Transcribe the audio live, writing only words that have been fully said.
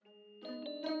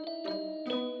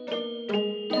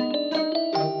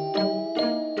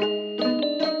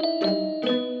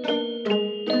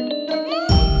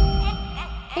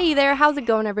there. How's it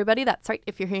going, everybody? That's right.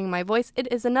 If you're hearing my voice,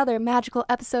 it is another magical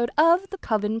episode of the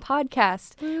Coven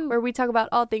Podcast, where we talk about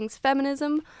all things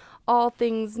feminism, all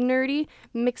things nerdy,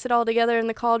 mix it all together in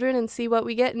the cauldron and see what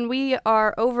we get. And we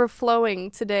are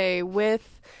overflowing today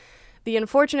with the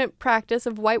unfortunate practice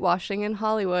of whitewashing in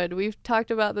Hollywood. We've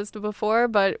talked about this before,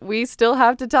 but we still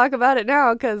have to talk about it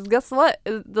now because guess what?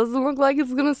 It doesn't look like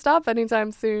it's going to stop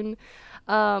anytime soon.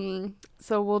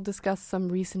 So we'll discuss some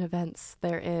recent events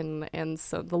therein and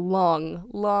so the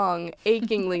long,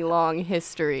 achingly long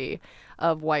history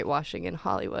of whitewashing in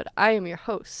Hollywood. I am your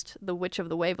host, the Witch of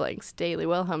the Wavelengths, Daily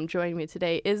Wilhelm. Joining me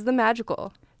today is the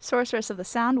magical Sorceress of the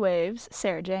Sound Waves,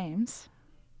 Sarah James.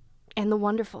 And the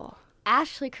wonderful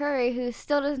Ashley Curry, who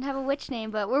still doesn't have a witch name,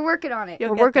 but we're working on it.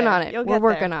 We're working on it. We're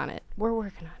working on it.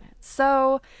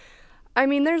 So, I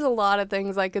mean, there's a lot of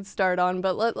things I could start on,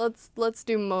 but let's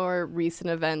do more recent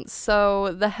events.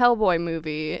 So, the Hellboy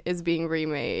movie is being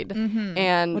remade,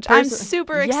 and which I'm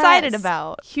super excited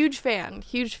about. Huge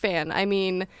fan. I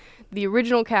mean, the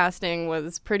original casting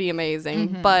was pretty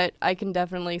amazing, but I can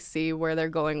definitely see where they're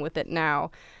going with it now,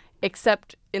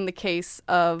 except in the case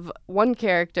of one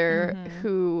character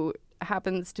who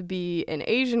happens to be an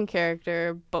Asian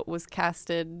character, but was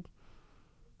casted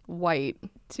white.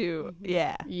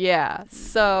 Yeah.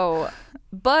 So,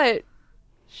 but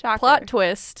Shocker. Plot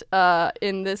twist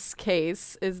in this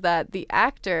case is that the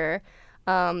actor,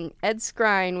 Ed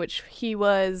Skrein, which he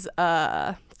was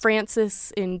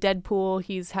Francis in Deadpool.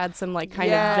 He's had some like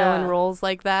kind of villain roles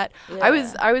like that. Yeah.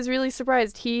 I was really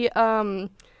surprised. He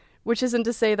which isn't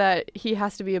to say that he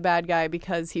has to be a bad guy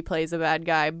because he plays a bad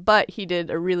guy, but he did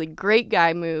a really great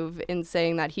guy move in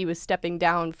saying that he was stepping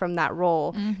down from that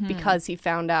role because he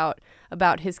found out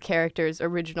about his character's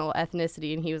original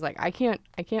ethnicity, and he was like, I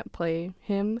can't play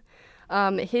him.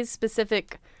 His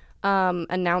specific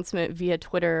announcement via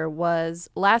Twitter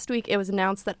was, last week it was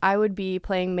announced that I would be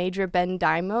playing Major Ben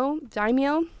Daimyo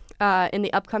in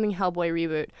the upcoming Hellboy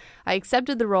reboot. I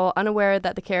accepted the role, unaware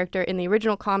that the character in the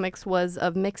original comics was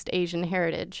of mixed Asian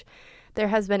heritage. There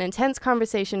has been intense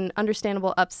conversation,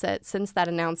 understandable upset since that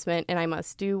announcement, and I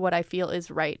must do what I feel is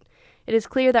right. It is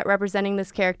clear that representing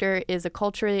this character is a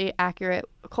culturally accurate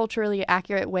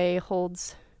way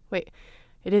holds... Wait.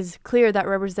 It is clear that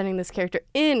representing this character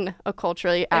in a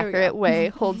culturally accurate way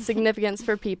holds significance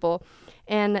for people,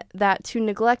 and that to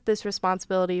neglect this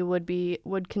responsibility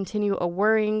would continue a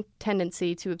worrying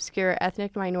tendency to obscure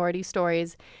ethnic minority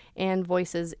stories and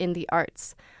voices in the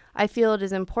arts. I feel it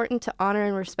is important to honor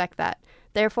and respect that.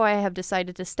 Therefore, I have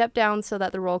decided to step down so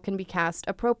that the role can be cast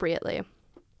appropriately.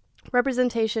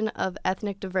 Representation of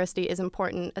ethnic diversity is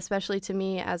important, especially to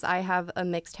me as I have a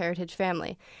mixed heritage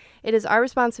family. It is our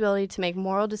responsibility to make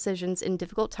moral decisions in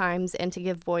difficult times and to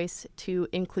give voice to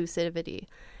inclusivity.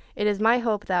 It is my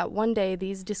hope that one day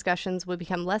these discussions will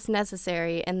become less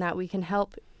necessary and that we can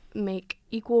help make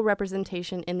equal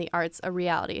representation in the arts a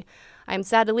reality. I am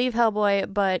sad to leave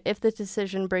Hellboy, but if this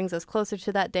decision brings us closer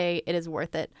to that day, it is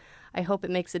worth it. I hope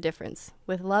it makes a difference.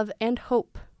 With love and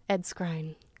hope, Ed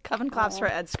Skrein. Coven claps for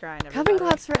Ed Skrein, everybody. Coven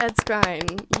claps for Ed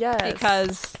Skrein, yes.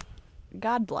 Because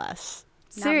God bless.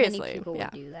 Seriously, Not many people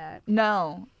would do that.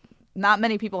 No, not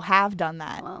many people have done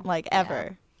that,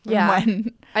 ever. Yeah.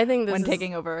 When I think this when is...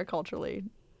 taking over a culturally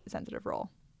sensitive role.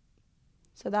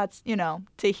 So that's,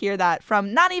 to hear that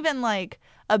from not even like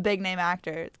a big name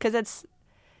actor, because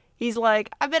he's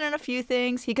like, I've been in a few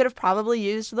things. He could have probably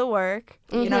used the work.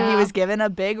 He was given a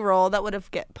big role that would have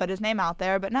put his name out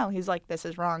there, but no, he's like, this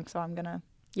is wrong, so I'm gonna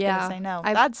say no.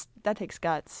 That takes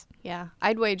guts. Yeah,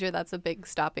 I'd wager that's a big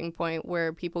stopping point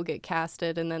where people get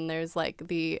casted and then there's like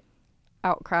the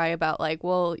outcry about like,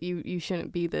 well, you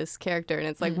shouldn't be this character, and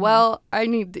it's like, well, I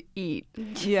need to eat.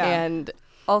 Yeah. And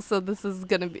also this is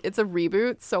it's a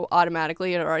reboot, so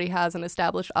automatically it already has an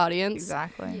established audience.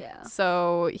 Exactly. Yeah.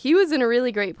 So he was in a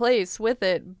really great place with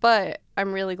it, but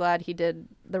I'm really glad he did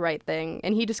the right thing,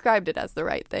 and he described it as the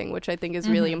right thing, which I think is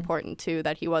really important too,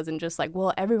 that he wasn't just like,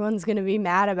 well, everyone's gonna be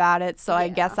mad about it, so I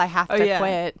guess I have to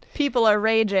quit. People are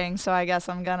raging, so I guess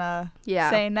I'm gonna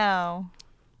say no.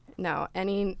 No,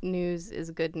 any news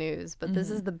is good news, but this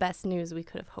is the best news we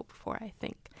could have hoped for, I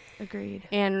think. Agreed.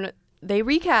 And they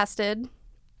recasted,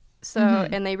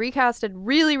 and they recasted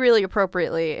really, really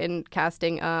appropriately in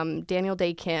casting Daniel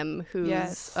Day Kim,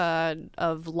 who's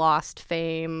of Lost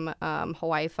fame,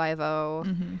 Hawaii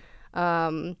Five-0.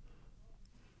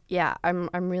 Yeah, I'm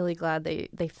really glad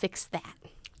they fixed that.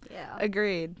 Yeah.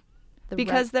 Agreed.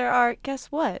 Because there are, guess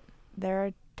what? There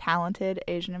are talented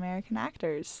Asian American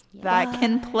actors that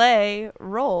can play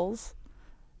roles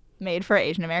made for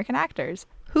Asian American actors.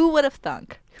 Who would have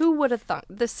thunk? Who would have thought?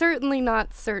 There's certainly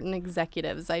not certain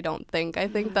executives, I don't think. I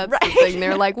think that's Right. the thing.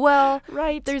 They're like, well,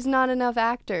 Right. there's not enough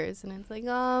actors. And it's like,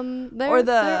 Or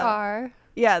there are.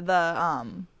 Yeah,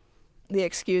 the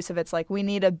excuse of it's like, we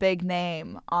need a big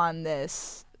name on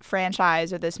this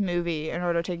franchise or this movie in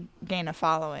order to gain a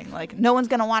following. Like, no one's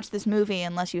gonna watch this movie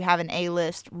unless you have an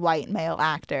A-list white male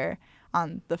actor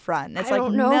on the front. It's I like,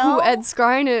 don't know no, who Ed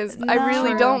Skrein is. I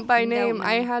really No. don't by No, name. man.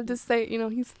 I had to say,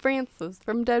 he's Francis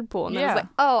from Deadpool. And I Yeah. was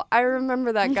like, oh, I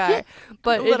remember that guy.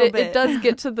 But A little it bit. does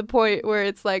get to the point where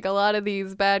it's like a lot of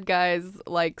these bad guys,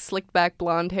 like slicked back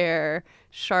blonde hair,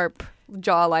 sharp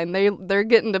jawline, they're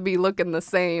getting to be looking the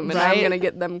same, and I'm Right. going to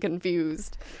get them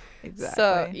confused. Exactly.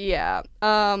 So yeah,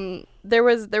 there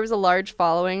was a large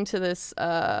following to this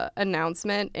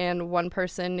announcement, and one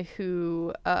person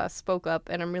who spoke up,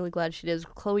 and I'm really glad she did, is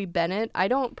Chloe Bennett. I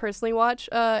don't personally watch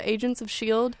Agents of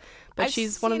Shield, but I've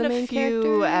she's one of the seen a main few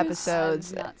characters.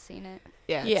 episodes. I've not seen it.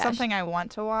 Yeah, Yeah, it's something I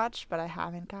want to watch, but I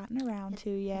haven't gotten around to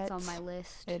yet. It's on my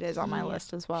list. It is on my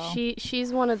list as well.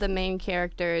 She's one of the main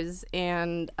characters,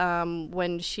 and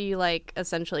when she like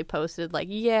essentially posted like,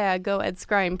 yeah, go Ed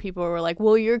Skrein, people were like,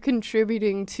 well, you're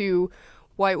contributing to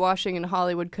whitewashing in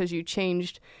Hollywood because you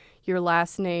changed your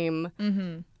last name.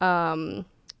 Mm-hmm.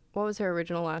 What was her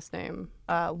original last name?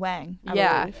 Wang. I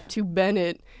Yeah, believe. to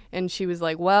Bennett. And she was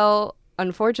like, well,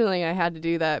 unfortunately, I had to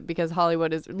do that because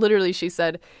Hollywood is literally, she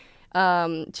said,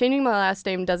 changing my last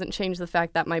name doesn't change the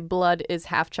fact that my blood is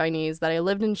half Chinese, that I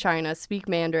lived in China, speak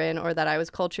Mandarin, or that I was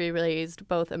culturally raised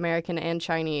both American and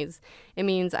Chinese. It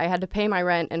means I had to pay my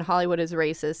rent, and Hollywood is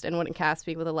racist and wouldn't cast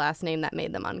me with a last name that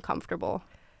made them uncomfortable.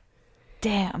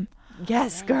 Damn.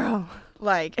 Yes, girl.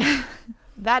 Like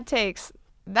that takes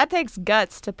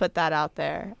guts to put that out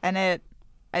there, and it,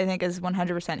 I think, is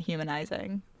 100%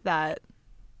 humanizing. That,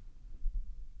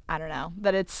 I don't know,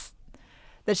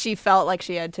 that she felt like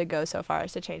she had to go so far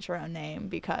as to change her own name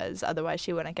because otherwise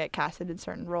she wouldn't get casted in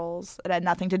certain roles. It had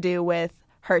nothing to do with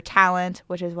her talent,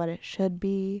 which is what it should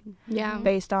be Yeah.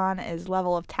 based on, is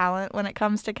level of talent when it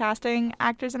comes to casting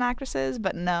actors and actresses,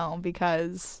 but no,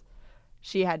 because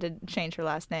she had to change her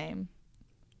last name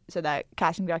so that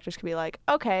casting directors could be like,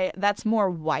 okay, that's more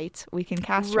white, we can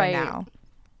cast Right. her now.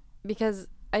 Because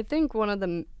I think one of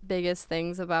the biggest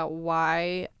things about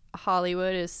why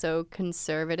Hollywood is so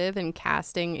conservative in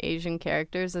casting Asian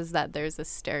characters is that there's a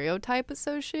stereotype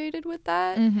associated with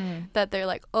that. Mm-hmm. That they're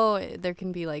like, oh, there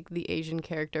can be like the Asian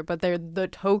character, but they're the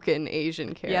token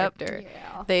Asian character.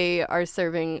 Yeah. They are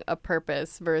serving a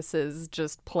purpose versus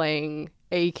just playing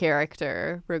a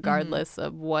character, regardless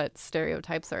of what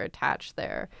stereotypes are attached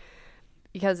there.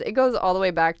 Because it goes all the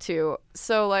way back to,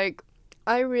 so like,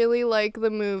 I really like the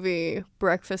movie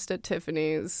Breakfast at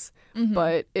Tiffany's,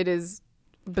 but it is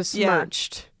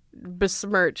besmirched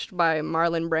by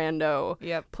Marlon Brando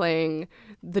Yep. playing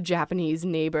the Japanese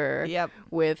neighbor Yep.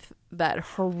 with that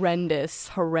horrendous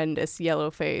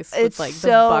yellow face. It's with, like, the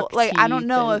so, buck like, I don't teeth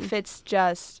know and- if it's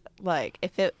just, like,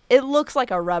 if it looks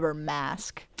like a rubber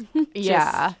mask.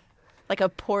 Yeah. Just like a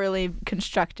poorly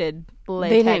constructed They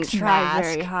latex didn't try mask.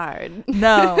 very hard.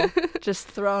 No, just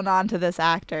thrown onto this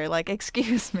actor. Like,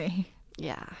 excuse me.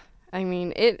 Yeah. I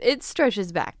mean, it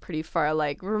stretches back pretty far.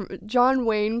 Like, John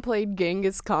Wayne played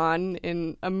Genghis Khan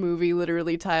in a movie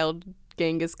literally titled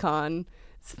Genghis Khan.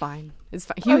 It's fine. It's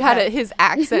fine. He had his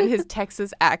accent, his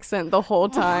Texas accent the whole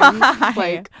time, Why?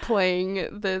 like,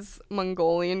 playing this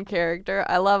Mongolian character.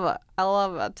 I love it.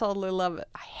 I totally love it.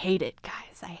 I hate it,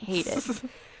 guys. I hate it.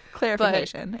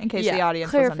 Clarification, in case the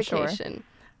audience was unsure. clarification.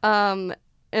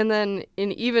 And then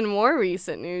in even more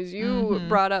recent news, you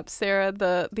brought up, Sarah,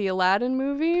 the Aladdin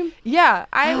movie. Yeah,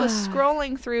 I was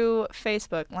scrolling through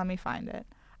Facebook. Let me find it.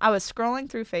 I was scrolling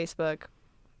through Facebook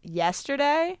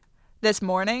yesterday, this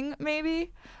morning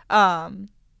maybe, and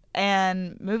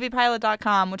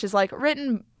moviepilot.com, which is like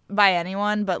written by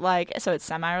anyone, but like, so it's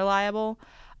semi-reliable,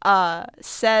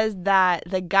 says that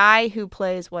the guy who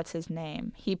plays, what's his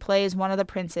name? He plays one of the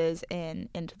princes in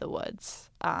Into the Woods.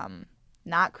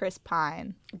 Not Chris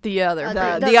Pine. The other The-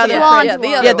 prince. the The other blonde prince.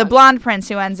 one. Yeah, the blonde prince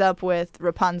who ends up with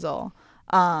Rapunzel.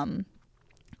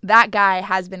 That guy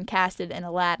has been casted in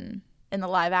Aladdin, in the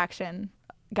live action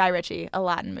Guy Ritchie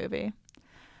Aladdin movie.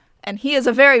 And he is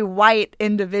a very white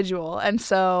individual, and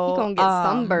so He gonna get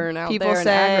sunburn out people there in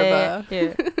say,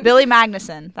 Agrabah. Yeah. Billy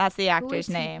Magnuson, that's the Who actor's is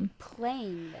he name.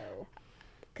 playing though?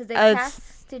 Because they It's-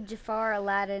 casted Jafar,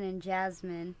 Aladdin, and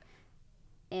Jasmine.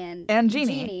 and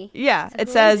Genie. Yeah, So it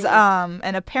who says is he?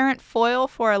 an apparent foil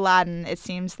for Aladdin. It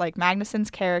seems like Magnuson's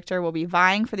character will be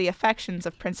vying for the affections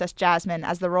of Princess Jasmine,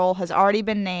 as the role has already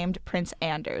been named Prince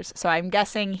Anders. So I'm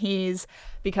guessing he's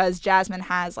because Jasmine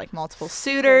has like multiple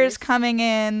suitors coming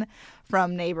in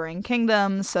from neighboring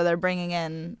kingdoms, so they're bringing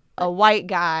in a white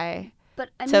guy But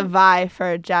I to mean, vie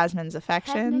for Jasmine's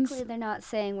affections. technically they're not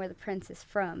saying where the prince is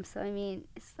from. So I mean,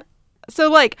 it's So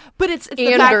like, but it's the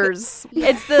fact that- Anders.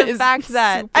 it's the is fact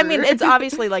that I mean, super. it's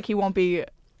obviously like he won't be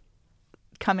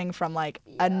coming from like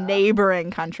a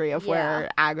neighboring country of where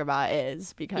Agrabah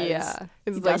is because Yeah.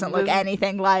 It's he like doesn't look this-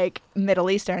 anything like Middle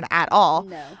Eastern at all.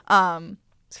 no.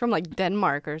 It's from like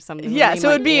Denmark or something. Yeah, named, so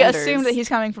it like, would be Anders. assumed that he's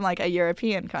coming from like a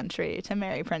European country to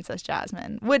marry Princess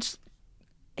Jasmine, which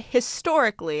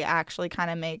historically actually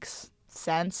kind of makes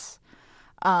sense.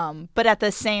 But at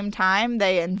the same time,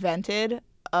 they invented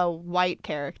a white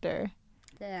character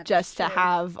Yeah, just to that's true.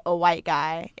 have a white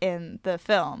guy in the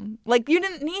film. Like, you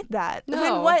didn't need that. I mean,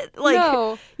 No. what? Like,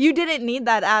 No. you didn't need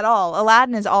that at all.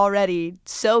 Aladdin is already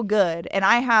so good, and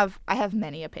I have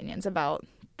many opinions about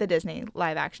the Disney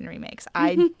live action remakes.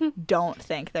 I don't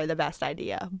think they're the best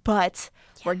idea, but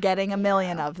we're getting a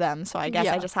million of them, so I guess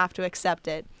I Yeah. just have to accept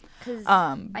it. Because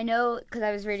Um, I know, because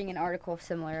I was reading an article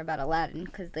similar about Aladdin,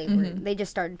 because they just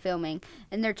started filming,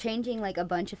 and they're changing like a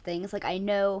bunch of things. Like I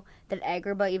know that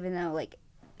Agrabah, even though like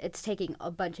it's taking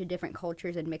a bunch of different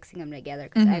cultures and mixing them together,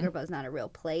 because Agrabah is not a real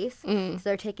place, so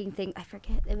they're taking things. I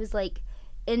forget, it was like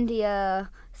India,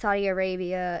 Saudi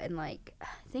Arabia, and like I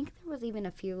think there was even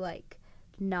a few like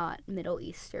not Middle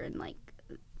Eastern like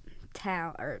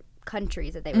town or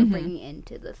countries that they were bringing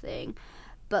into the thing,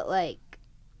 but like.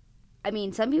 I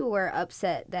mean, some people were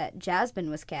upset that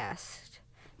Jasmine was cast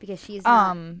because she's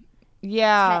not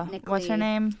yeah. What's her technically-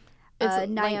 name? It's like-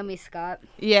 Naomi Scott.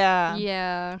 Yeah.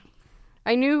 Yeah.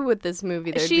 I knew with this movie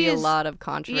there'd be a She's- lot of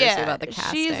controversy about the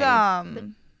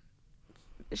casting.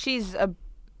 She's an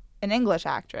English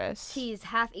actress. She's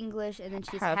half English and then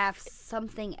she's Half- half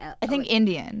something else. I think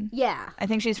Indian. Yeah. I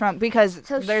think she's from because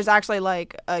So there's actually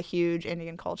like a huge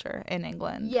Indian culture in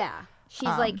England. Yeah. She's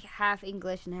like half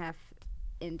English and half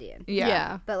Indian.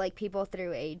 Yeah. But like people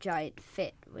threw a giant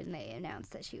fit when they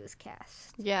announced that she was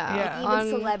cast. Yeah. Yeah. Even On-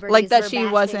 celebrities Like that were she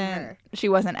bashing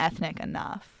wasn't her. ethnic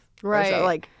enough. Or Right. so,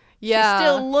 like Yeah. she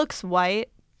still looks white.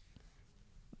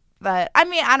 But I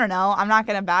mean, I don't know. I'm not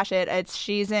gonna bash it.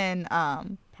 She's in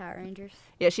Power Rangers.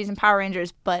 yeah, she's in Power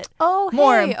Rangers, but Oh,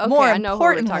 more hey. Okay, more I know who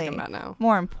we're importantly, talking about now.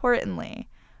 More importantly,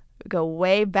 go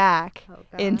way back Oh,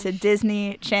 into gosh.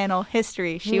 Disney Channel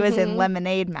history. She was in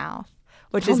Lemonade Mouth,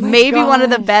 which is my maybe one of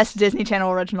the gosh. best Disney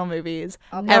Channel original movies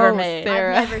Oh, ever no, made.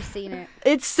 Sarah. I've never seen it.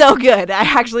 It's so good. I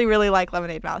actually really like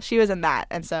Lemonade Mouth. She was in that,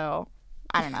 and so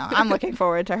I don't know. I'm looking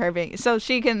forward to her being so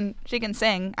she can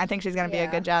sing. I think she's gonna be a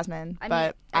Yeah. good Jasmine, I mean,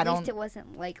 but I at don't. least it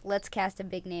wasn't like let's cast a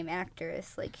big name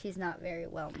actress. Like she's not very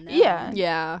well known. Yeah.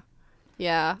 Yeah.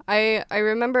 Yeah. I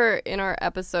remember in our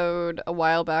episode a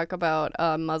while back about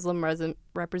Muslim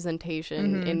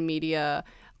representation in media,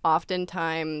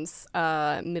 oftentimes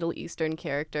Middle Eastern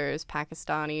characters,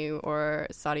 Pakistani or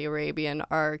Saudi Arabian,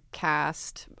 are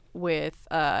cast with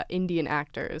Indian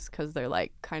actors because they're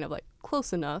like kind of like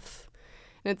close enough.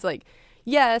 And it's like,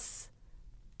 yes,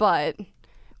 but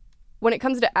when it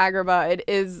comes to Agrabah, it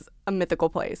is a mythical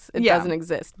place. It Yeah. doesn't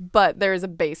exist. But there is a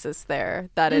basis there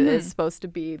that it is supposed to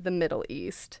be the Middle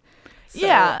East. So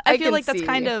yeah, I feel can like that's see-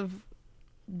 kind of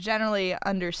generally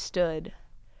understood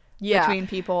yeah. between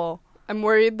people I'm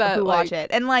worried that who like, watch it.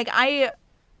 And like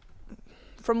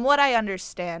from what I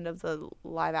understand of the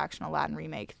live action Aladdin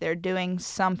remake, they're doing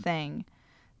something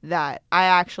that I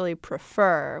actually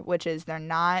prefer, which is they're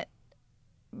not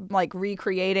like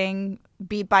recreating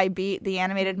beat by beat the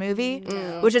animated movie,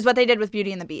 which is what they did with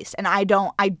Beauty and the Beast. And I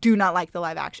do not like the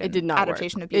live action It did not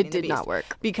adaptation work. of Beauty It and the did Beast not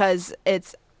work. because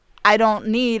I didn't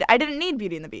need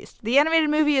Beauty and the Beast. The animated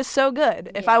movie is so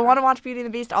good. If I want to watch Beauty and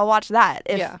the Beast, I'll watch that.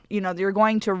 If you're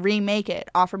going to remake it,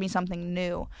 offer me something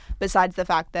new besides the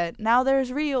fact that now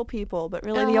there's real people, but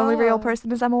really the only real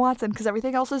person is Emma Watson because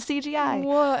everything else is CGI.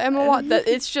 Well, Emma Watson.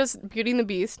 It's just Beauty and the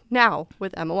Beast now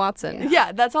with Emma Watson.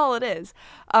 Yeah, that's all it is.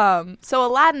 So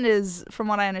Aladdin is, from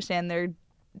what I understand, they're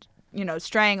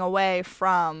straying away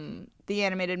from the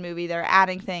animated movie. They're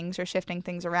adding things or shifting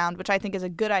things around, which I think is a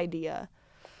good idea.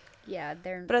 Yeah,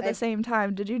 they're. But at the same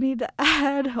time, did you need to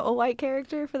add a white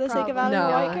character for the sake of adding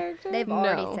Probably a white not. character? They've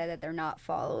already No. said that they're not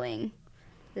following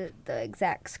the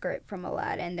exact script from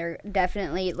Aladdin. They're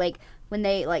definitely like when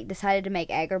they like decided to make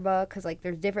Agrabah, because like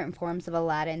there's different forms of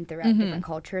Aladdin throughout different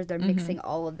cultures. They're mixing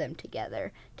all of them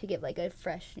together to give like a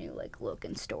fresh new like look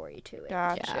and story to it.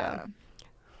 Gotcha.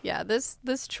 Yeah,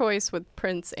 this choice with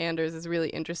Prince Anders is really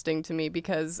interesting to me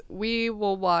because we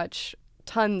will watch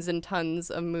tons and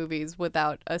tons of movies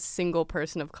without a single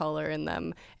person of color in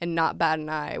them and not bat an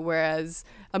eye, whereas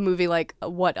a movie like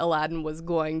what Aladdin was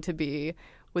going to be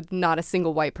with not a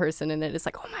single white person in it, it's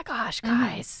like, oh my gosh,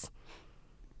 guys.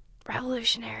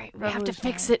 Revolutionary. We have to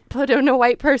fix it. Put in a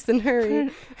white person.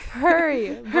 Hurry.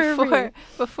 Hurry.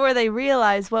 Before they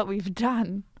realize what we've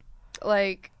done.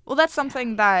 Like, well, that's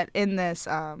something that in this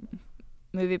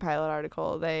movie pilot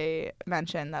article they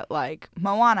mentioned that like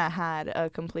Moana had a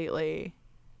completely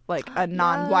like a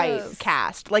non-white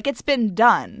cast. Like it's been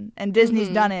done and Disney's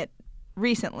done it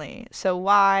recently. So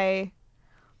why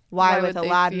with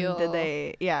Aladdin did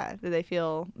they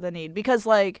feel the need? Because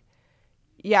like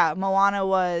Moana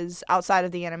was outside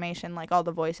of the animation, like all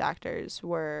the voice actors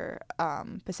were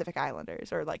Pacific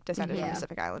Islanders or like descended from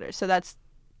Pacific Islanders. So that's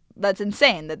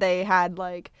insane that they had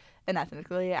like an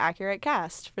ethnically accurate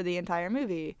cast for the entire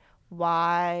movie.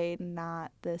 Why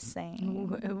not the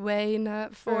same? Way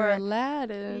not for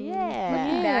Aladdin.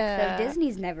 Looking back, though,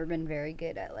 Disney's never been very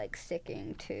good at like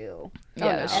sticking to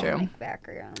ethnic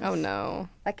backgrounds. Oh no,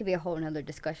 that could be a whole nother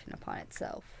discussion upon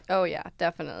itself. Oh yeah,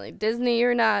 definitely. Disney,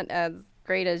 you're not as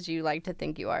great as you like to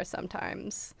think you are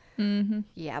sometimes. Mm-hmm.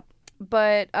 Yep.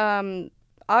 But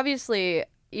obviously,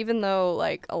 even though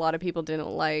like a lot of people didn't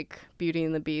like Beauty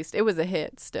and the Beast, it was a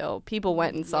hit still. People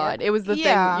went and saw it. It was the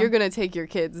thing. You're going to take your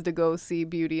kids to go see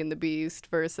Beauty and the Beast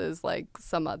versus like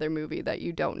some other movie that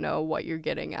you don't know what you're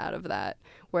getting out of that.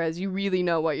 Whereas you really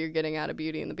know what you're getting out of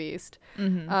Beauty and the Beast.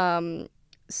 Mm-hmm.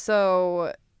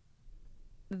 So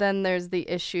then there's the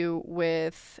issue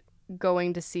with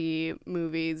going to see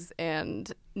movies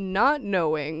and not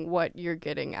knowing what you're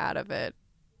getting out of it.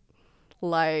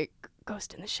 Like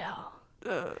Ghost in the Shell.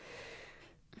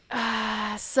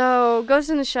 So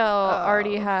Ghost in the Shell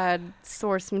already had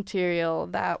source material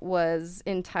that was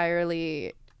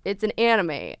entirely, it's an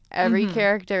anime. Every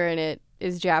character in it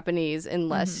is Japanese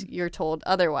unless you're told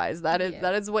otherwise. That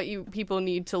is what people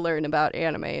need to learn about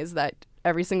anime, is that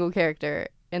every single character,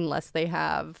 unless they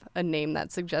have a name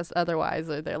that suggests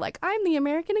otherwise, or they're like, I'm the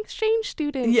American exchange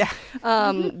student.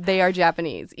 They are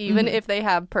Japanese. Even if they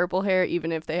have purple hair,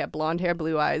 even if they have blonde hair,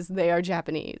 blue eyes, they are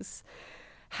Japanese.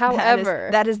 However,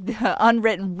 that is the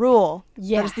unwritten rule.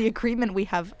 That is the agreement we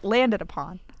have landed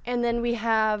upon. And then we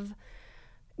have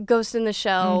Ghost in the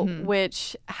Shell,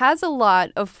 which has a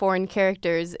lot of foreign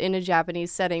characters in a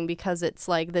Japanese setting because it's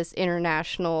like this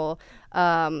international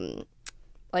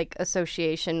like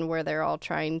association where they're all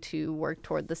trying to work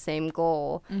toward the same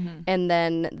goal. And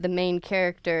then the main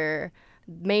character,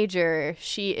 Major,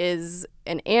 she is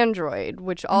an android,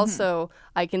 which also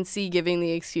I can see giving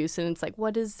the excuse, and it's like,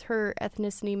 what does her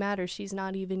ethnicity matter? She's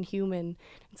not even human.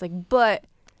 It's like, but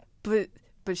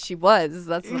she was.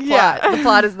 That's the plot. The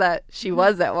plot is that she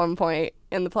was at one point,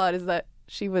 and the plot is that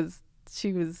she was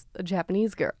a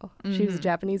Japanese girl. She was a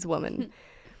Japanese woman.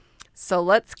 So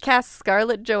let's cast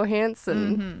Scarlett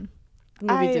Johansson. The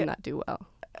movie did not do well.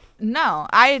 No,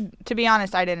 to be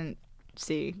honest, I didn't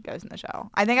see Ghost in the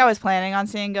Shell. I think I was planning on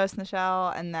seeing Ghost in the Shell,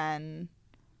 and then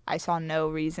I saw no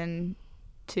reason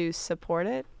to support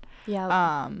it.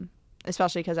 Yeah.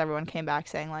 Especially because everyone came back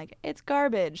saying like it's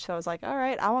garbage. So I was like, all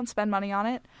right, I won't spend money on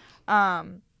it.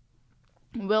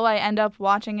 Will I end up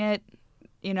watching it?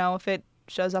 You know, if it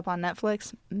shows up on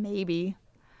Netflix, maybe.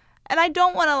 And I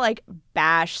don't want to like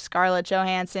bash Scarlett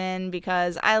Johansson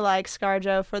because I like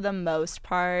ScarJo for the most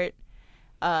part.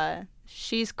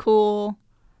 She's cool.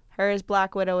 Her as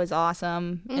Black Widow is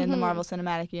awesome in the Marvel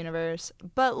Cinematic Universe.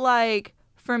 But, like,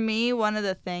 for me, one of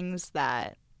the things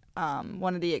that,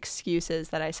 one of the excuses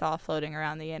that I saw floating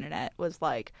around the internet was,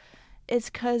 like, it's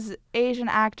because Asian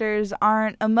actors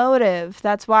aren't emotive.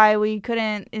 That's why we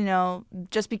couldn't,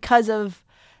 just because of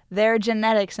their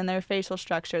genetics and their facial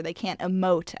structure, they can't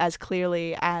emote as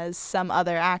clearly as some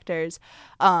other actors,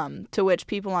 to which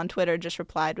people on Twitter just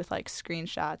replied with, like,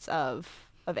 screenshots of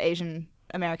Asian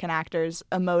American actors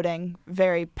emoting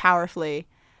very powerfully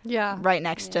right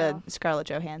next to Scarlett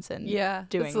Johansson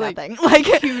doing nothing. Like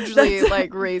hugely like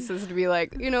racist to be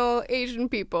like, Asian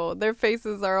people, their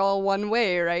faces are all one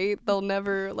way, right? They'll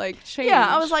never like change. Yeah,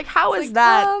 I was like, how is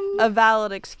that a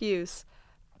valid excuse?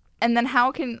 And then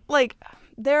how can, like,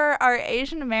 there are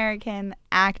Asian American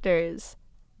actors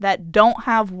that don't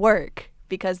have work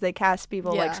because they cast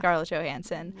people like Scarlett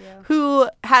Johansson, who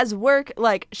has work,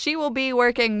 like, she will be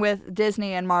working with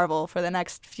Disney and Marvel for the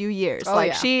next few years.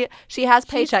 She has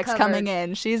paychecks coming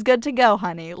in. She's good to go,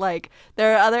 honey. Like,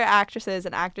 there are other actresses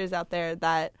and actors out there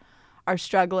that are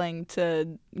struggling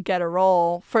to get a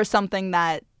role for something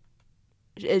that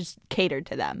is catered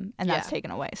to them, and that's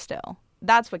taken away still.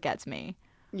 That's what gets me.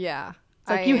 Yeah. It's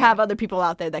like you have other people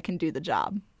out there that can do the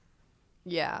job.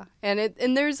 Yeah, and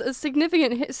there's a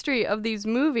significant history of these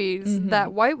movies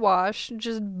that whitewash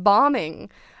just bombing.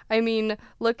 I mean,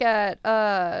 look at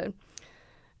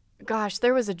gosh,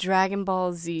 there was a Dragon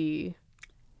Ball Z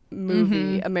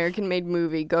movie, American-made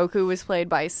movie. Goku was played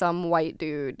by some white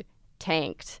dude,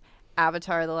 tanked.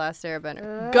 Avatar: The Last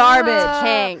Airbender, Garbage.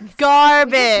 tanked.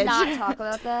 Garbage. Not talk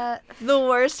about that. The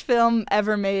worst film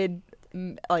ever made,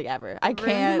 like ever. I Ruined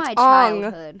can't. my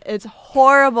childhood. It's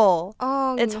horrible.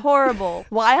 Ong. It's horrible.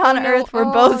 Why on no, earth were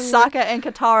both Ong. Sokka and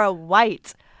Katara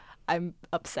white? I'm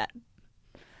upset.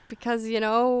 Because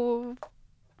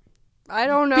I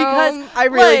don't know. Because I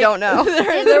really like, don't know.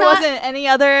 there not- wasn't any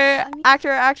other actor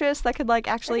or actress that could like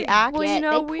actually act. Well, Yeah, you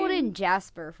know, they pulled in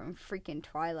Jasper from freaking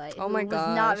Twilight. Oh who my was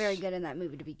not gosh. very good in that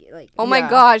movie to be like. Oh my Yeah.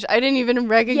 gosh, I didn't even yeah,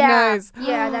 recognize.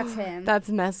 yeah, that's him. That's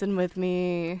messing with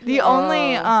me. The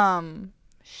only Oh.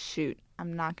 shoot,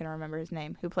 I'm not gonna remember his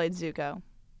name. Who played Zuko?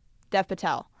 Dev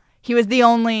Patel. He was the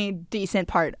only decent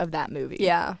part of that movie.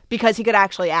 Yeah. because he could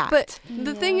actually act. But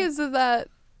the thing is that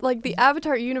like the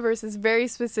Avatar universe is very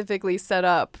specifically set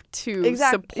up to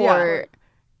support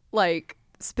like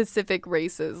specific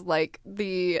races. Like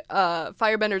the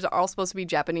firebenders are all supposed to be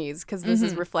Japanese because this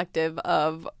is reflective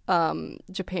of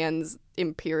Japan's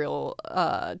imperial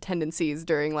tendencies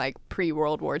during like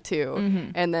pre-World War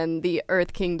II. And then the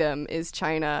Earth Kingdom is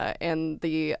China, and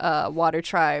the water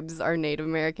tribes are Native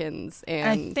Americans.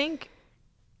 And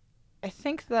I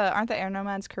think aren't the air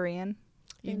nomads Korean?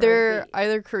 they're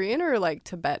either Korean or like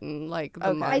Tibetan, like the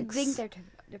Okay. monks. I think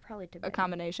they're probably Tibetan. A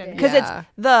combination Yeah. because it's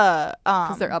the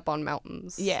because they're up on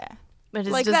mountains. Yeah, But it's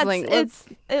like just that's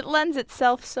like it lends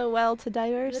itself so well to The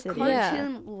diversity.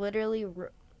 cartoon literally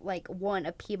like won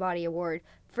a Peabody Award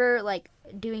for like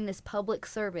doing this public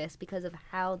service because of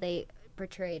how they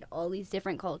portrayed all these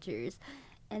different cultures.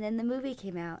 And then the movie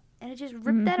came out and it just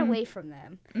ripped that away from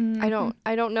them. I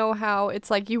don't know how.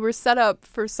 It's like you were set up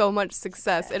for so much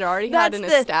success. It already had That's an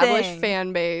the established thing.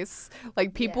 fan base.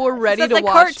 Like people Yeah. were ready So to the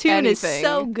watch cartoon anything. is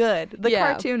so good. The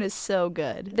Yeah. cartoon is so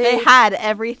good. They- They had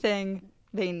everything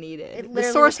they needed. It The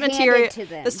literally source was handed material. to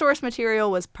them. The source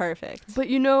material was perfect. But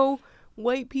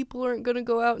white people aren't gonna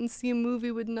go out and see a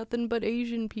movie with nothing but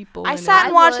Asian people. I in sat it.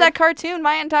 and watched would. that cartoon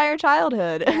my entire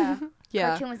childhood. Yeah.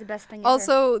 Yeah. Cartoon was the best thing ever.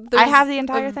 Also, I there's have the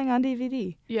entire a- thing on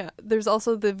DVD. Yeah, there's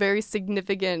also the very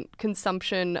significant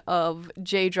consumption of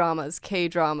J-dramas,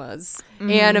 K-dramas,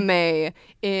 anime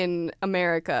in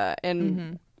America,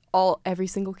 and every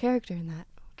single character in that.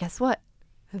 Guess what?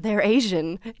 They're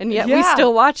Asian, and yet we Yeah.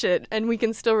 still watch it, and we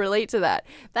can still relate to that.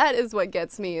 That is what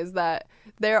gets me, is that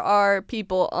there are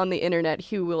people on the internet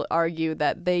who will argue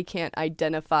that they can't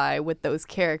identify with those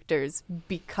characters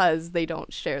because they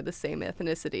don't share the same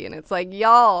ethnicity, and it's like,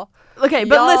 y'all. Okay,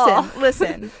 but Y'all.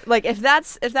 listen. Like if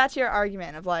that's your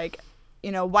argument of like,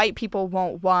 white people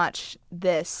won't watch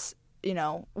this,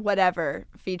 whatever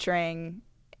featuring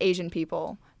Asian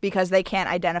people because they can't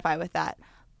identify with that.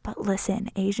 But listen,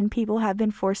 Asian people have been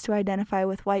forced to identify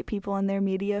with white people in their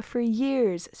media for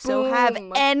years. So have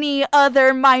Boom. any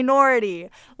other minority.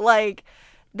 Like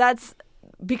that's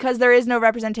because there is no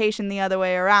representation the other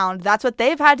way around. That's what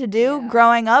they've had to do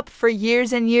growing up for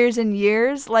years and years and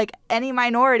years. Like any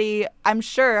minority, I'm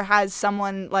sure, has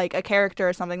someone like a character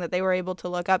or something that they were able to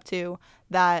look up to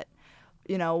that,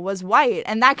 was white.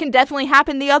 And that can definitely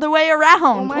happen the other way around.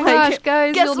 Oh my gosh,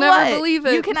 guys, guess you'll never what? believe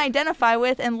it. You can identify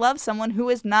with and love someone who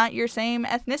is not your same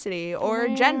ethnicity or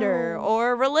gender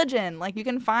or religion. Like you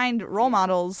can find role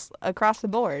models across the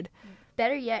board.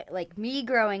 Better yet, like me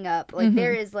growing up, like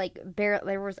there is like there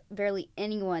was barely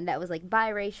anyone that was like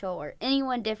biracial or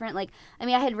anyone different. Like I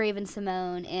mean, I had Raven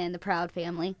Simone and the Proud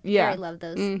Family. Yeah. I love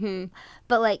those. Mm-hmm.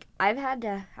 But like I've had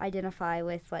to identify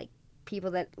with like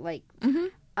people that like.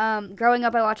 Growing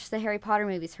up, I watched the Harry Potter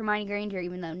movies. Hermione Granger,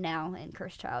 even though now in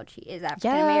Cursed Child she is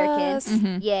African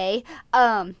American, yay.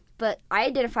 But I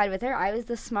identified with her. I was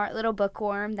the smart little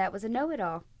bookworm that was a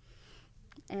know-it-all.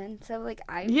 And so, like,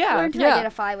 I learned to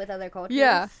identify with other cultures.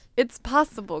 Yeah, it's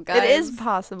possible, guys. It is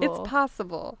possible. It's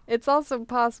possible. It's also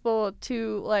possible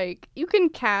to, like, you can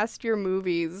cast your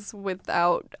movies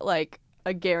without, like,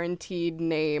 a guaranteed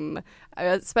name.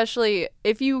 Especially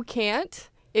if you can't,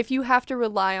 if you have to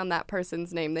rely on that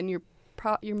person's name, then your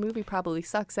movie probably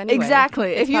sucks anyway.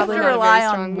 Exactly. It's If you have to probably not a rely very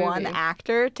on strong one movie.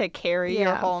 actor to carry your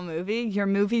Yeah. whole movie, your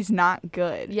movie's not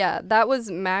good. Yeah, that was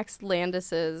Max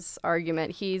Landis's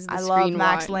argument. He's the I love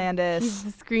Max He's Landis.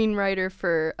 the screenwriter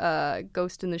for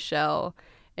Ghost in the Shell.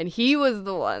 And he was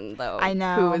the one, though, I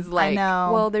know, who was like, I know.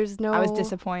 well, there's no I was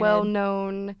disappointed.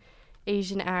 well-known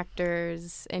Asian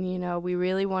actors. And, we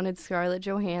really wanted Scarlett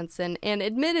Johansson. And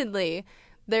admittedly,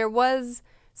 there was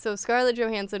So Scarlett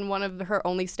Johansson, one of her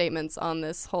only statements on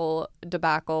this whole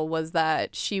debacle was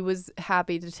that she was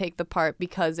happy to take the part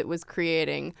because it was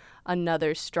creating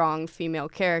another strong female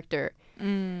character.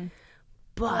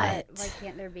 But why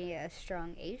can't there be a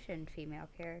strong Asian female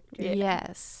character?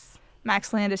 yes.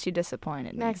 Max Landis, you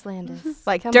disappointed me. Max Landis.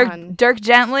 Like Come Dirk, on. Dirk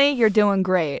Gently, you're doing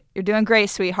great. You're doing great,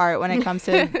 sweetheart. When it comes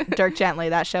to Dirk Gently,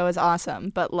 that show is awesome.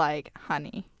 But like,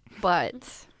 honey, But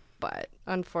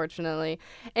unfortunately,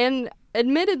 and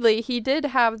admittedly, he did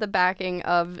have the backing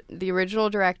of the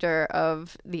original director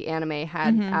of the anime.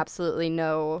 Had absolutely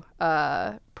no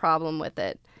problem with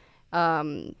it,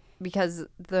 because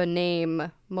the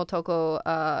name Motoko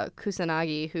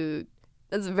Kusanagi, who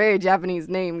is a very Japanese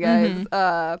name, guys.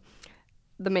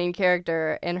 The main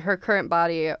character and her current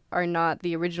body are not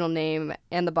the original name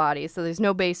and the body, so there's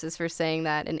no basis for saying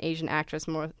that an Asian actress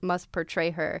must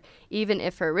portray her, even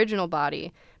if her original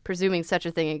body, presuming such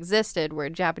a thing existed, were a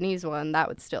Japanese one, that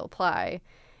would still apply.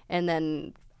 And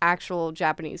then actual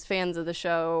Japanese fans of the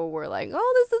show were like,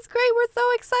 oh, this is great, we're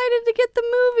so excited to get the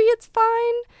movie, it's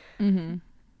fine.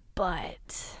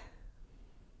 But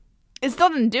it still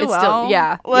didn't do it's well. still,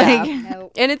 yeah.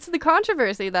 Nope. And it's the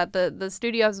controversy that the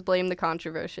studios blame the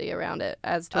controversy around it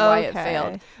as to why it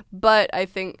failed. But I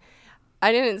think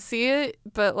I didn't see it,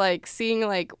 but like seeing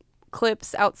like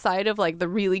clips outside of like the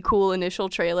really cool initial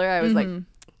trailer, I was like,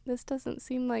 this doesn't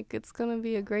seem like it's gonna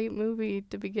be a great movie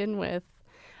to begin with.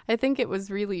 I think it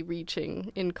was really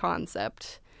reaching in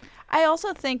concept. I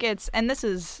also think it's, and this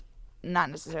is not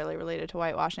necessarily related to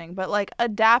whitewashing, but like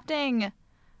adapting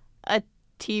a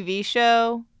TV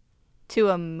show to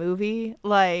a movie,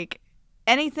 like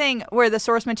anything where the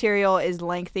source material is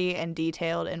lengthy and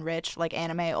detailed and rich, like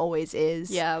anime always is.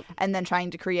 Yeah. And then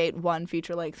trying to create one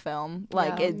feature-length film,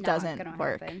 like Yeah. it Not doesn't gonna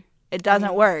work. happen. It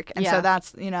doesn't work, and Yeah. so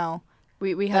that's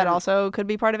We that had also could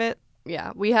be part of it.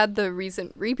 yeah, we had the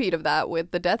recent repeat of that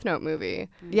with the Death Note movie.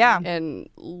 Yeah. And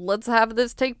let's have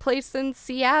this take place in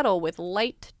Seattle with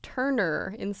Light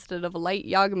Turner instead of Light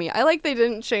Yagami. I like they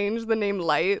didn't change the name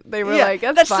Light. They were like,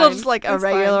 that's still fine. just like a It's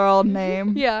fine." regular old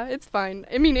name. Yeah, it's fine.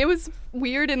 I mean, it was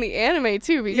weird in the anime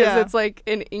too because Yeah. it's like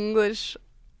an English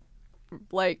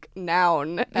like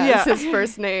noun as Yeah. his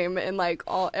first name, and like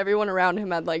everyone around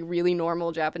him had like really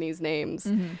normal Japanese names.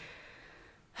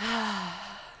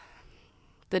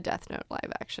 The Death Note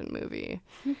live action movie.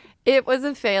 It was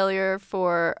a failure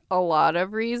for a lot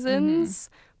of reasons,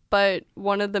 but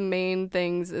one of the main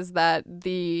things is that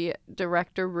the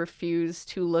director refused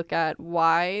to look at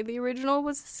why the original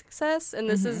was a success, and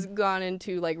this has gone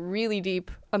into like really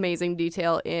deep, amazing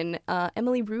detail in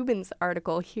Emily Rubin's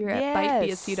article here at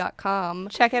Yes. bitebsc.com.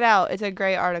 Check it out. It's a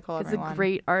great article, It's everyone. a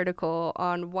great article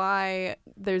on why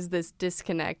there's this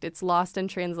disconnect. It's lost in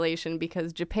translation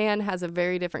because Japan has a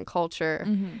very different culture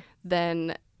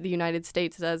than the United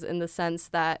States does, in the sense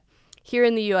that here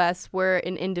in the U.S., we're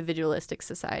an individualistic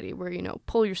society where,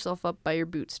 pull yourself up by your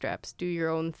bootstraps, do your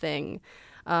own thing,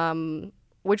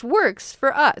 which works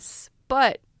for us.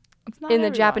 But It's not in the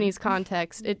everyone. Japanese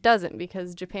context, it doesn't,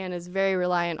 because Japan is very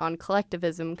reliant on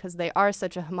collectivism because they are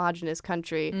such a homogenous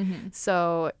country.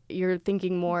 So you're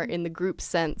thinking more in the group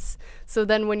sense. So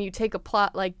then when you take a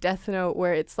plot like Death Note,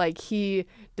 where it's like he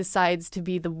decides to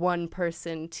be the one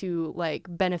person to like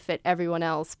benefit everyone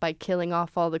else by killing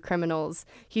off all the criminals,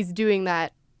 he's doing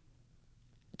that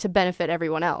to benefit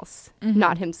everyone else,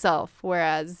 not himself.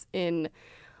 Whereas in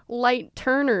Light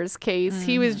Turner's case,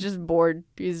 he was just bored.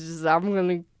 He's just, I'm going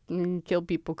to kill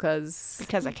people because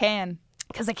I can.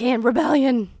 I can.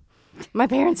 Rebellion. My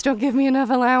parents don't give me enough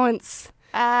allowance,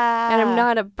 and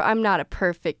I'm not a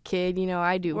perfect kid.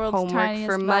 I do World's homework tiniest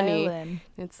for money. violin.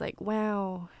 It's like,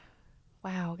 wow,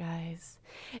 guys,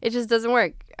 it just doesn't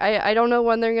work. I don't know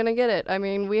when they're gonna get it. I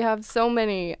mean, we have so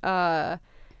many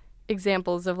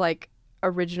examples of like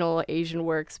original Asian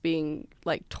works being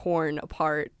like torn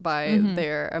apart by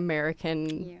their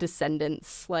American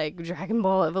descendants, like Dragon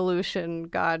Ball Evolution,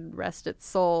 God rest its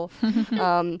soul.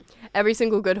 Every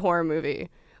single good horror movie,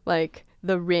 like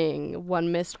The Ring,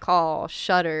 One Missed Call,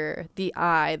 Shudder, The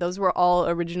Eye, those were all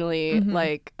originally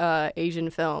like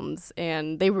Asian films,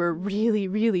 and they were really,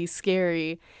 really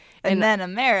scary. And then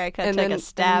America took a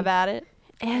stab at it.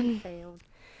 And Failed.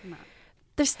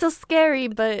 they're still scary,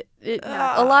 but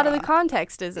a lot of the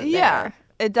context isn't there.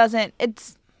 It doesn't.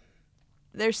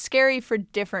 They're scary for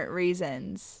different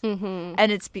reasons.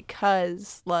 And it's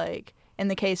because, like, in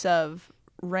the case of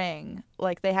Ring,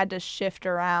 like, they had to shift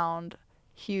around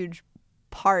huge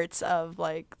parts of,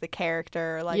 like, the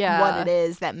character, like, what it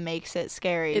is that makes it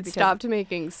scary. It because- stopped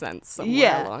making sense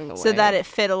somewhere along the way. so that it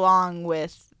fit along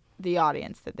with the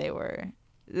audience that they were.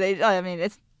 I mean,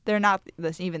 it's they're not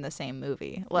even the same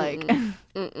movie. Like,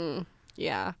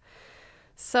 Yeah.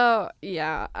 So,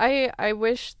 yeah, I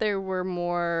wish there were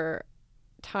more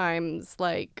times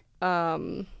like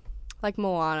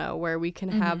Moana where we can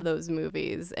have those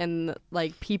movies and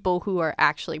like people who are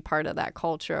actually part of that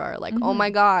culture are like, oh my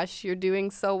gosh, you're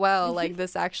doing so well. Like,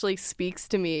 this actually speaks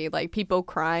to me. Like, people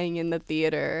crying in the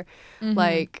theater.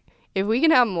 Like, if we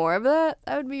can have more of that,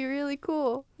 that would be really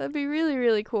cool. That'd be really,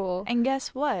 really cool. and guess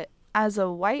what? As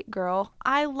a white girl,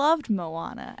 I loved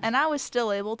Moana, and I was still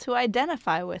able to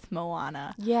identify with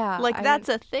Moana. Yeah. Like, that's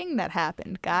a thing that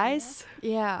happened, guys.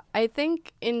 Yeah, I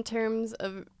think in terms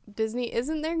of Disney,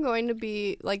 isn't there going to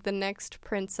be like the next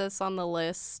princess on the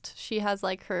list? She has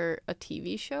like a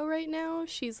TV show right now.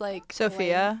 She's like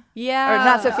Sophia. yeah, Or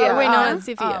not Sophia. wait, no, not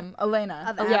Sophia. Elena.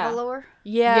 Of Avalor.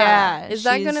 Yeah, Yeah, is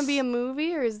that going to she's- be a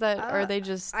movie or is that are they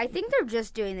just? I think they're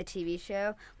just doing the TV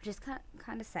show, which is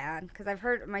kind of sad because I've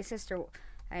heard my sister.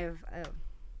 I have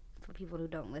for people who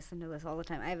don't listen to this all the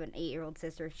time. I have an 8-year-old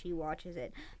sister. She watches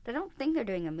it, but I don't think they're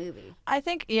doing a movie. I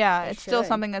think, yeah, They it's still should.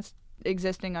 something that's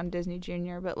existing on Disney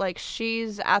Junior, but like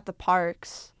she's at the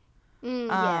parks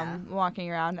Yeah. walking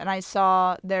around, and I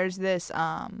saw there's this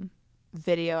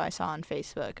video I saw on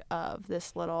Facebook of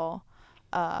this little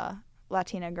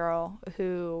Latina girl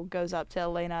who goes up to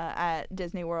Elena at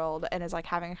Disney World and is like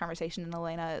having a conversation, and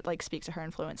Elena like speaks to her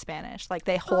in fluent Spanish. Like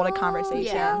they hold a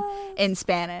conversation yeah. in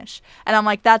Spanish, and I'm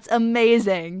like, that's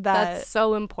amazing. That's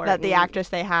so important. That the actress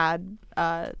they had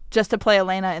just to play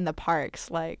Elena in the parks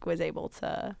like was able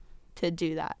to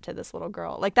do that to this little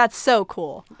girl. Like, that's so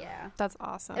cool. Yeah. That's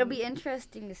awesome. It'll be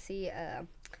interesting to see,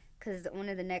 because one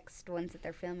of the next ones that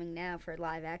they're filming now for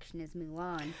live action is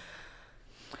Mulan.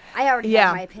 I already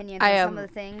have my opinions on some of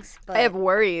the things, but I have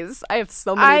worries. I have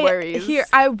so many worries.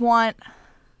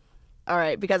 All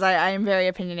right, because I am very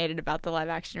opinionated about the live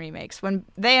action remakes. When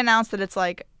they announced that it's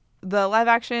like the live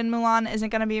action Mulan isn't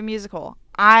going to be a musical,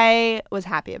 I was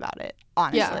happy about it,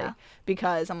 honestly. Yeah.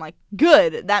 Because I'm like,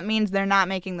 good, that means they're not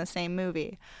making the same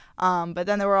movie. But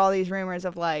then there were all these rumors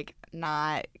of like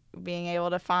not being able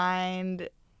to find,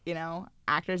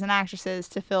 actors and actresses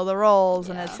to fill the roles,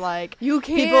 and it's like You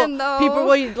can, though. people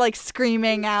were like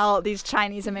screaming out these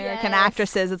Chinese American Yes.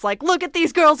 actresses. It's like, look at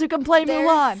these girls who can play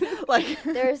Mulan. Like,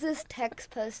 there's this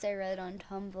text post I read on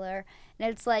Tumblr, and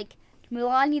it's like,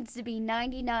 Mulan needs to be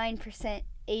 99%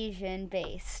 Asian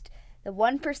based. The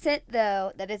 1%,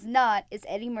 though, that is not, is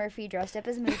Eddie Murphy dressed up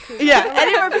as Mushu. yeah,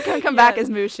 Eddie Murphy can come back as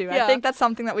Mushu. I Yeah. think that's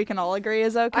something that we can all agree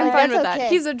is okay. I'm fine with That's that. okay.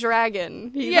 He's a dragon.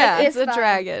 Yeah. It's a It's fine.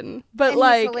 dragon. But And he's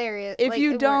like, hilarious. if Like,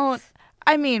 you it don't, works.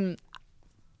 I mean,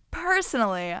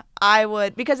 personally, I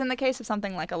would, because in the case of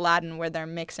something like Aladdin, where they're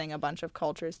mixing a bunch of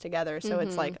cultures together, so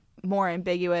it's like more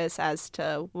ambiguous as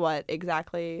to what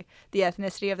exactly the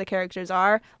ethnicity of the characters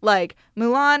are. Like,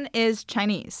 Mulan is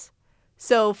Chinese.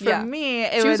 So for Yeah. me,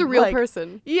 it She was would, a real like,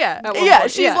 person. Yeah, at one yeah.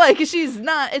 point, She's yeah. like,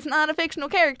 it's not a fictional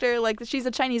character. Like, she's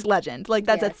a Chinese legend. Like,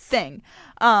 that's a Yes. thing.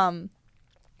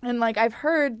 And like, I've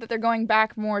heard that they're going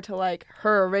back more to like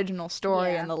her original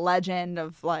story Yeah. and the legend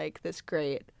of like this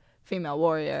great female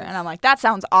warrior. And I'm like, that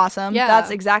sounds awesome. Yeah.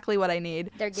 That's exactly what I need.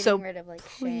 They're getting so rid of, like,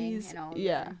 please, Shang and all of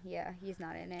yeah. them. Yeah, he's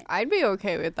not in it. I'd be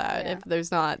okay with that Yeah. if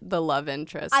there's not the love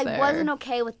interest I there. wasn't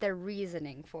okay with their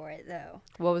reasoning for it, though.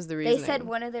 What was the reason? They said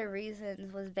one of their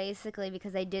reasons was basically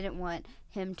because they didn't want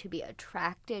him to be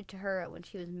attracted to her when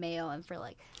she was male, and for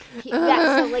like, so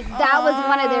like that was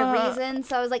one of their reasons.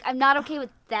 So I was like, I'm not okay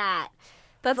with that.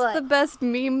 That's but- the best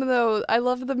meme, though. I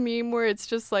love the meme where it's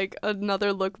just like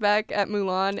another look back at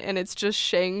Mulan, and it's just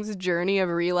Shang's journey of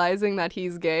realizing that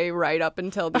he's gay right up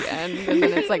until the end, and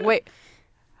then it's like, wait,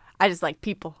 I just like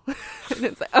people, and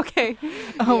it's like, okay,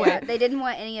 Yeah, they didn't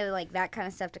want any of like that kind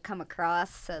of stuff to come across,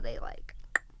 so they like,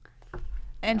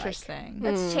 interesting.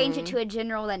 let's change it to a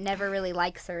general that never really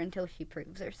likes her until she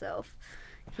proves herself.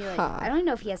 He like, I don't even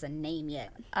know if he has a name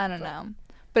yet. I don't know.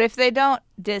 But if they don't,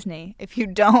 Disney, if you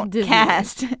don't Disney.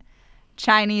 cast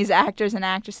Chinese actors and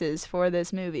actresses for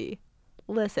this movie,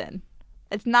 listen,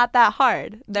 it's not that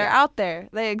hard. They're out there.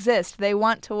 They exist. They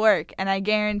want to work. And I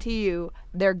guarantee you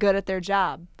they're good at their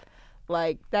job.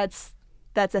 Like, that's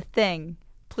a thing.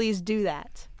 Please do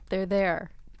that. they're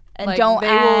there, And like, don't they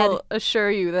add will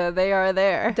assure you that they are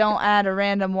there. don't add a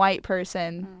random white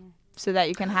person so that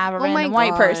you can have a Oh my random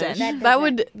white gosh. person.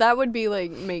 That would be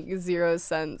like make zero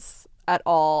sense at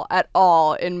all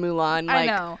in Mulan. I Like,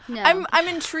 know. No. I'm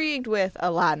intrigued with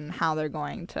Aladdin, how they're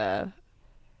going to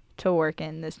work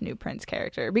in this new prince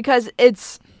character, because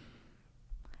if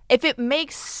it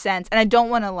makes sense, and I don't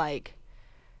want to like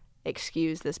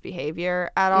excuse this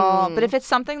behavior at all, but if it's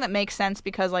something that makes sense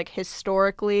because like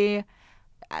historically,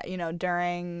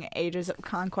 during ages of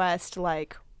conquest,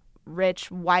 like rich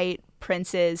white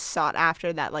princes sought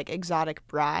after that like exotic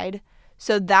bride.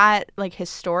 So that like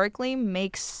historically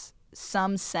makes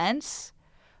some sense.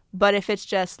 But if it's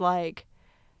just like,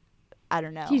 I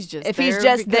don't know. He's just if there he's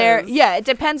just there. because- Yeah, it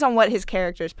depends on what his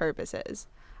character's purpose is,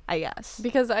 I guess.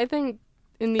 Because I think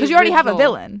in the Because you already have a original-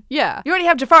 villain. Yeah. You already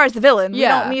have Jafar as the villain.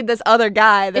 Yeah. You don't need this other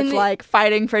guy that's the- like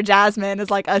fighting for Jasmine as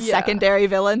like a Yeah. secondary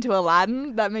villain to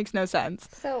Aladdin. That makes no sense.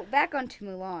 So back onto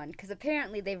Mulan, because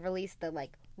apparently they've released the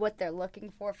like what they're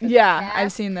looking for the Yeah, cast.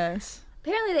 I've seen this.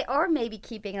 Apparently they are maybe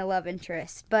keeping a love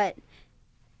interest, but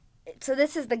so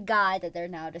this is the guy that they're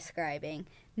now describing.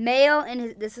 Male in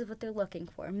his, this is what they're looking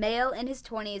for. Male in his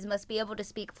 20s, must be able to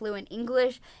speak fluent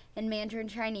English and Mandarin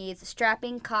Chinese,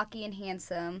 strapping, cocky, and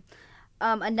handsome.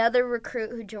 Another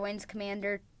recruit who joins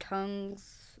Commander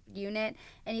Tung's unit,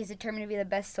 and he's determined to be the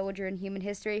best soldier in human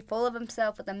history, full of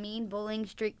himself with a mean bullying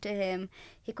streak to him.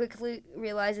 He quickly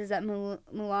realizes that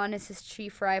Mulan is his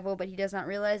chief rival, but he does not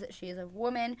realize that she is a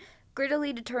woman,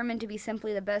 grittily determined to be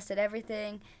simply the best at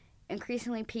everything,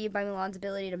 increasingly peeved by Mulan's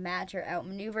ability to match or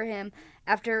outmaneuver him.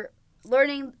 After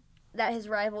learning that his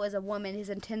rival is a woman, his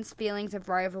intense feelings of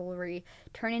rivalry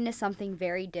turn into something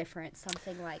very different,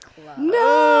 something like love.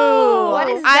 No! What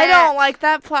is I that? don't like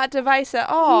that plot device at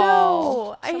all.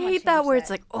 No, I Someone hate that change where that. it's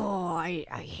like, oh, I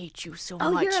hate you so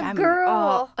Oh, much. you're a I'm,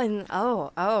 girl.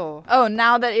 Oh,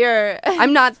 now that you're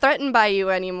I'm not threatened by you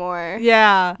anymore.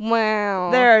 yeah.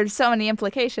 Wow. There are so many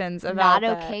implications about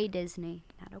Not that. okay, Disney.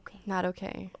 Not okay. Not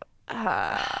okay.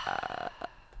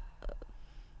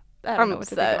 I don't I'm know what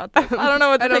to upset. think about this. I don't know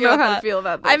what to I don't think know about how that. to feel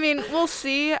about this. I mean, we'll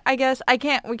see. I guess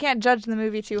we can't judge the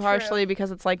movie too harshly because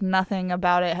it's like nothing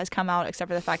about it has come out except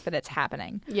for the fact that it's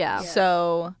happening. yeah.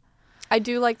 So I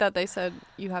do like that they said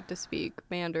you have to speak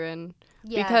Mandarin.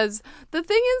 Yeah. Because the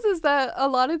thing is that a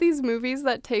lot of these movies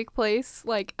that take place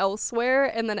like elsewhere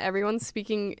and then everyone's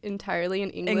speaking entirely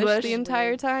in English the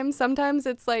entire time, sometimes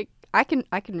it's like I can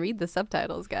read the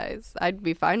subtitles, guys. I'd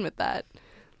be fine with that.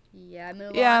 Yeah,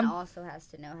 Mulan Yeah. also has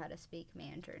to know how to speak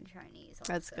Mandarin Chinese.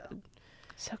 Also. That's good.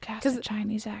 So cast 'Cause- a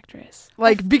Chinese actress.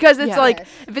 Like, because it's Yeah. like, Yes.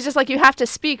 if it's just like you have to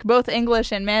speak both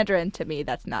English and Mandarin, to me,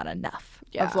 that's not enough.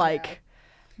 Yeah. Of like,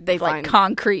 They like find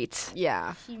concrete.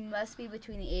 yeah. She must be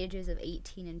between the ages of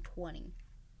 18 and 20.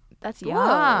 That's Whoa.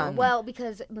 young. Well,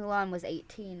 because Mulan was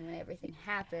 18 when everything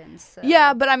happened. So.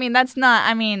 Yeah, but I mean, that's not,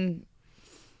 I mean,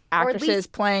 Or at actresses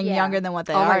least- playing yeah. younger than what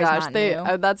they Oh are my is gosh, not they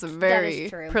new. that's a very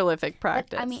true. prolific But,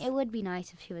 practice. I mean, it would be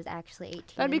nice if she was actually 18.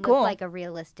 That'd be and cool. looked like a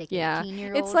realistic yeah,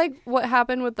 18-year-old. it's like what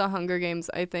happened with the Hunger Games.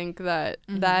 I think that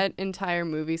that entire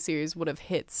movie series would have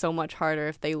hit so much harder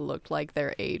if they looked like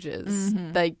their ages.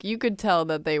 Like you could tell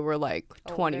that they were like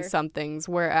 20 Older. somethings,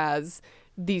 whereas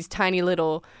these tiny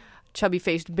little chubby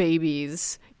faced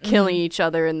babies killing each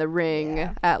other in the ring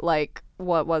Yeah. at like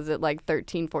what was it, like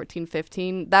 13, 14,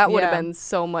 15, that would have Yeah. been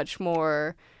so much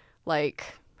more like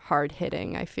hard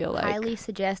hitting, I feel like. highly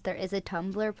suggest there is a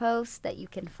Tumblr post that you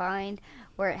can find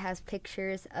where it has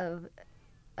pictures of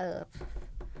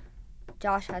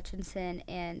Josh Hutcherson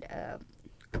and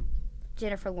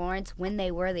Jennifer Lawrence when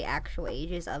they were the actual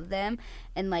ages of them,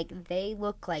 and like they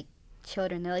look like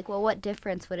children. They're like, well, what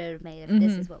difference would it have made if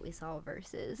this is what we saw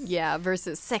versus? Yeah,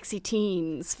 versus sexy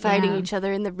teens fighting Yeah. each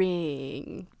other in the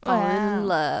ring, falling Wow. in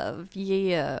love.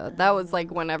 Yeah, that was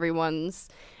like when everyone's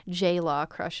J-Law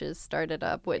crushes started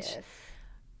up, which Yes.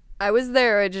 I was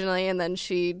there originally, and then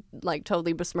she like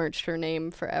totally besmirched her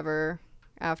name forever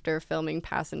after filming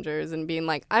Passengers and being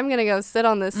like, I'm gonna go sit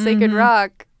on this sacred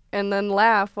rock and then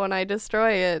laugh when I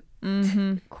destroy it.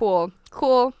 Mm-hmm. Cool.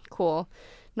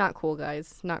 Not cool,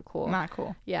 guys. Not cool. Not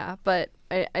cool. Yeah, but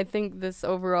I think this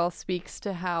overall speaks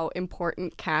to how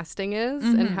important casting is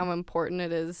and how important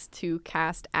it is to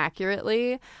cast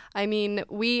accurately. I mean,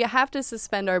 we have to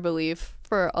suspend our belief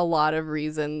for a lot of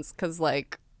reasons because,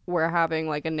 like, we're having,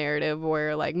 like, a narrative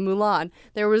where, like, Mulan,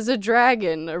 there was a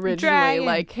dragon originally,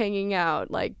 like, hanging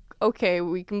out. Like, okay,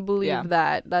 we can believe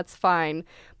that. That's fine.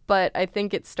 But I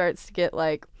think it starts to get,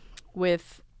 like,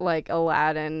 with, like,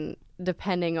 Aladdin,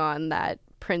 depending on that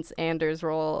Prince Anders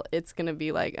role, it's gonna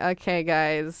be like, okay,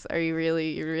 guys, you're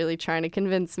really trying to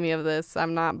convince me of this?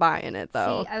 I'm not buying it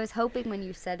though. See, I was hoping when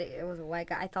you said it was a white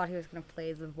guy, I thought he was gonna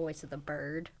play the voice of the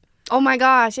bird. Oh my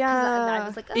gosh, 'Cause yeah. I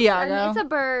was like, oh, Iago. it's a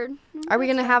bird. Are we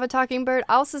gonna have a talking bird?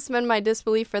 I'll suspend my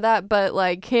disbelief for that, but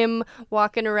like him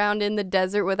walking around in the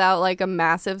desert without like a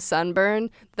massive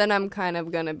sunburn, then I'm kind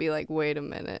of gonna be like, wait a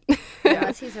minute.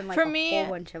 Unless he's in like For a me- whole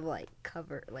bunch of like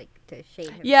cover, like to shade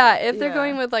himself. Yeah, if they're Yeah.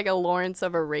 going with like a Lawrence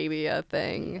of Arabia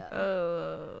thing,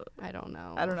 Uh, I don't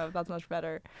know. I don't know if that's much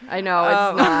better. I know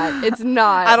it's not. It's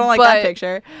not. I don't like that but-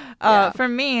 picture. yeah. For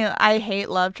me, I hate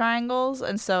love triangles,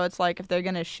 and so it's like if they're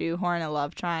gonna shoehorn shoehorn a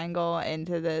love triangle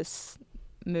into this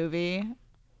movie.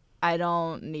 I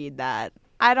don't need that.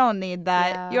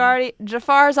 Yeah.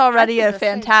 Jafar's already That's a the thing.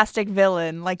 fantastic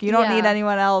villain. Like, you don't need Yeah.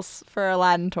 anyone else for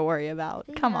Aladdin to worry about.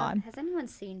 Come Yeah. on. Has anyone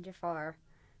seen Jafar?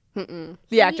 Mm-mm.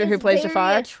 The actor who plays He is Jafar?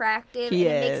 very attractive, He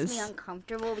and it makes is. me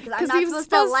uncomfortable because I'm 'Cause not he's supposed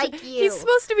to like you. He's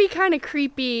supposed to be kind of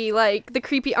creepy, like the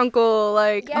creepy uncle,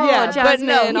 like, Yeah. oh, Yeah, but Jasmine,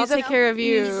 no, I'll he's take care of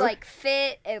you. He's like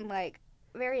fit and like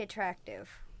very attractive.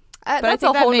 But I that's think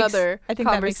a that whole makes- nother I think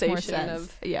that makes more conversation sense.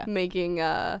 of Yeah. making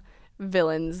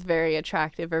villains very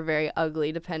attractive or very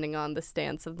ugly depending on the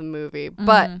stance of the movie.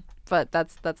 But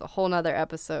that's a whole nother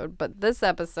episode. But this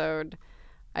episode,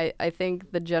 I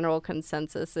think the general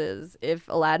consensus is if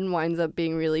Aladdin winds up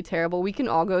being really terrible, we can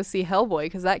all go see Hellboy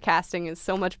because that casting is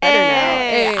so much better now.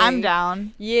 Hey, Hey. I'm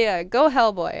down. Yeah, go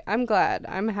Hellboy. I'm glad.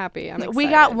 I'm happy. I'm excited. We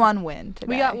got one win today.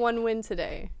 We got one win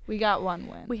today. We got one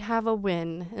win. We have a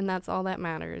win, and that's all that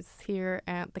matters here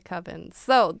at the Coven.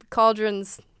 So the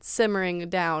cauldron's simmering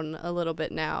down a little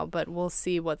bit now, but we'll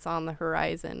see what's on the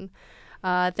horizon.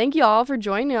 Thank you all for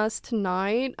joining us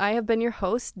tonight. I have been your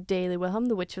host, Daily Wilhelm,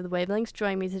 the Witch of the Wavelengths.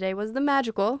 Joining me today was the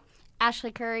magical.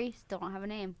 Ashley Curry, still don't have a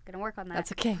name. Gonna work on that.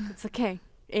 That's okay. That's okay.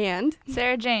 And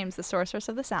Sarah James, the sorceress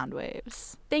of the sound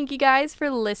waves. thank you guys for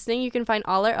listening. You can find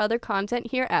all our other content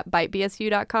here at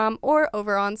bitebsu.com or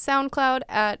over on SoundCloud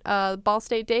at Ball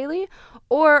State Daily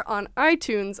or on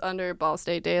iTunes under Ball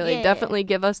State Daily. Yeah. Definitely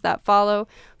give us that follow.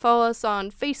 Follow us on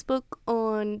Facebook,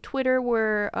 on Twitter,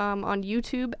 we're on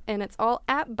YouTube, and it's all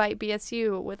at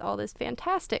BiteBSU with all this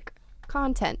fantastic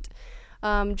content.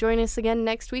 Join us again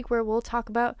next week where we'll talk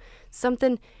about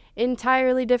something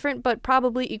entirely different but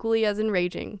probably equally as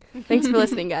enraging. Thanks for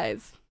listening, guys.